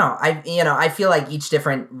 I don't know. I feel like each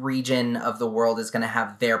different region of the world is going to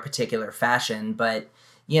have their particular fashion, but,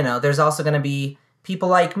 there's also going to be people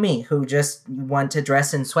like me who just want to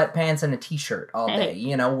dress in sweatpants and a t-shirt all day,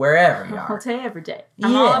 wherever you are. All day, every day.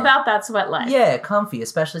 I'm all about that sweat life. Yeah, comfy,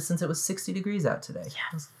 especially since it was 60 degrees out today.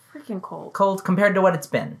 Yeah, it's freaking cold. Cold compared to what it's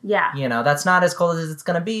been. Yeah. That's not as cold as it's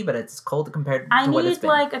going to be, but it's cold compared to what it's been.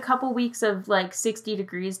 I need like a couple weeks of like 60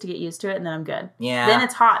 degrees to get used to it, and then I'm good. Yeah. Then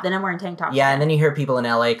it's hot. Then I'm wearing tank tops. Yeah, and then you hear people in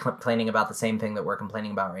LA complaining about the same thing that we're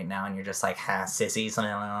complaining about right now, and you're just like, sissies.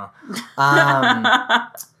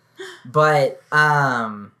 But,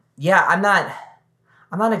 yeah, I'm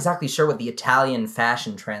not exactly sure what the Italian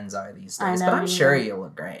fashion trends are these days, but I'm sure you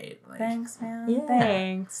look great. Thanks, man. Yeah.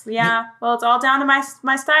 Thanks. Yeah. Well, it's all down to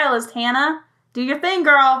my stylist, Hannah. Do your thing,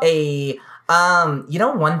 girl.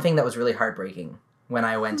 One thing that was really heartbreaking when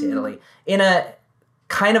I went to Italy, in a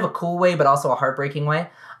kind of a cool way, but also a heartbreaking way,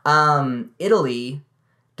 Italy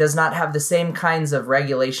does not have the same kinds of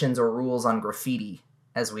regulations or rules on graffiti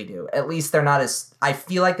as we do. At least I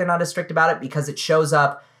feel like they're not as strict about it because it shows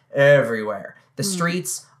up everywhere. The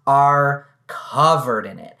streets are covered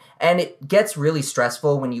in it. And it gets really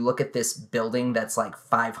stressful when you look at this building that's like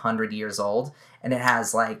 500 years old and it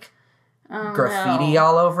has like graffiti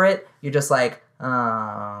all over it. You're just like,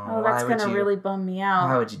 oh, that's going to really bum me out.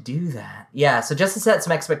 Why would you do that? Yeah, so just to set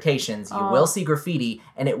some expectations, you will see graffiti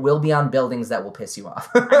and it will be on buildings that will piss you off.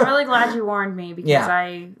 I'm really glad you warned me because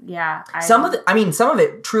some of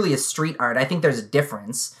it truly is street art. I think there's a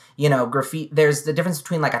difference. You know, graffiti, there's the difference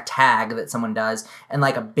between like a tag that someone does and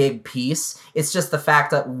like a big piece. It's just the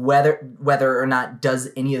fact that whether or not does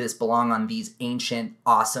any of this belong on these ancient,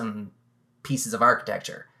 awesome pieces of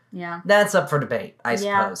architecture. Yeah. That's up for debate, I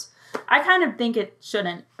suppose. I kind of think it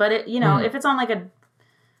shouldn't, but it, if it's on like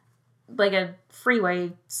a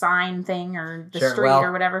freeway sign thing or the street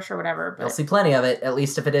or whatever, whatever. But you'll see plenty of it, at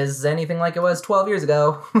least if it is anything like it was 12 years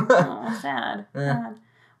ago. Oh, sad.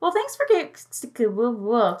 Well, thanks for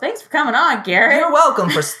coming on, Garrett. You're welcome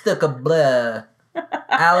for blah.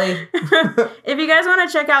 Allie. If you guys want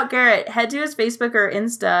to check out Garrett, head to his Facebook or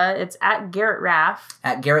Insta. It's at Garrett Raff.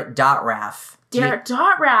 At Garrett.Raff.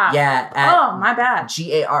 Garrett.Raff. Yeah. Oh, my bad.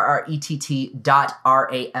 GARRETT.RAFF.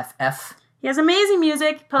 He has amazing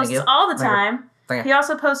music. Posts all the time. Thank you. He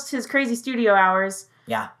also posts his crazy studio hours.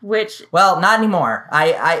 Yeah. Which... Well, not anymore.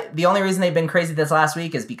 The only reason they've been crazy this last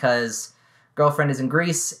week is because girlfriend is in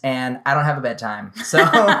Greece and I don't have a bedtime. So...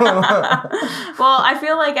 Well, I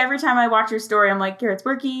feel like every time I watch your story, I'm like, Garrett's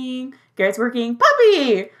working,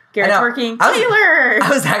 puppy! Garrett's working, Taylor! I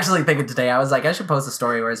was actually thinking today, I was like, I should post a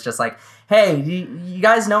story where it's just like, hey, you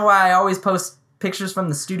guys know why I always post pictures from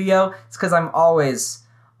the studio? It's because I'm always,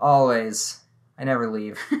 I never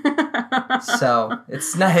leave. So,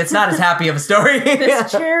 it's not as happy of a story.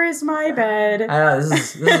 This chair is my bed. I know,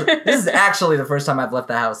 this is actually the first time I've left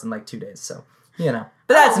the house in like 2 days, so, But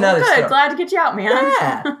that's another story. Glad to get you out, man.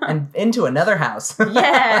 Yeah, and into another house.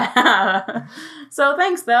 Yeah. So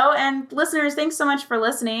thanks, though. And listeners, thanks so much for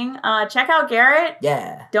listening. Check out Garrett.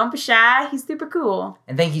 Yeah. Don't be shy. He's super cool.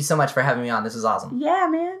 And thank you so much for having me on. This was awesome. Yeah,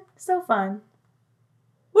 man. So fun.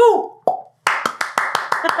 Woo! Oh,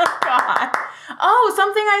 God. Oh,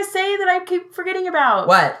 something I say that I keep forgetting about.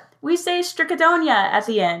 What? We say Stricadonia at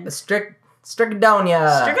the end. Stricadonia.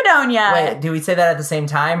 Stricadonia. Wait, do we say that at the same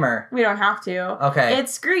time, or? We don't have to. Okay.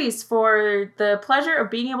 It's Greece for the pleasure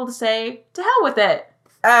of being able to say, to hell with it.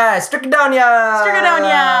 Stricadonia!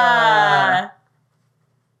 Stricadonia!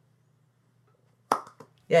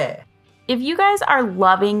 Yeah. If you guys are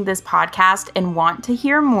loving this podcast and want to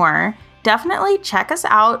hear more, definitely check us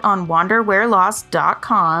out on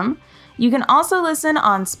wanderwherelost.com. You can also listen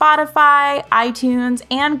on Spotify, iTunes,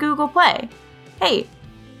 and Google Play. Hey,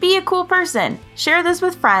 be a cool person. Share this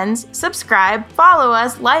with friends, subscribe, follow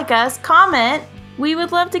us, like us, comment. We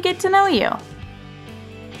would love to get to know you.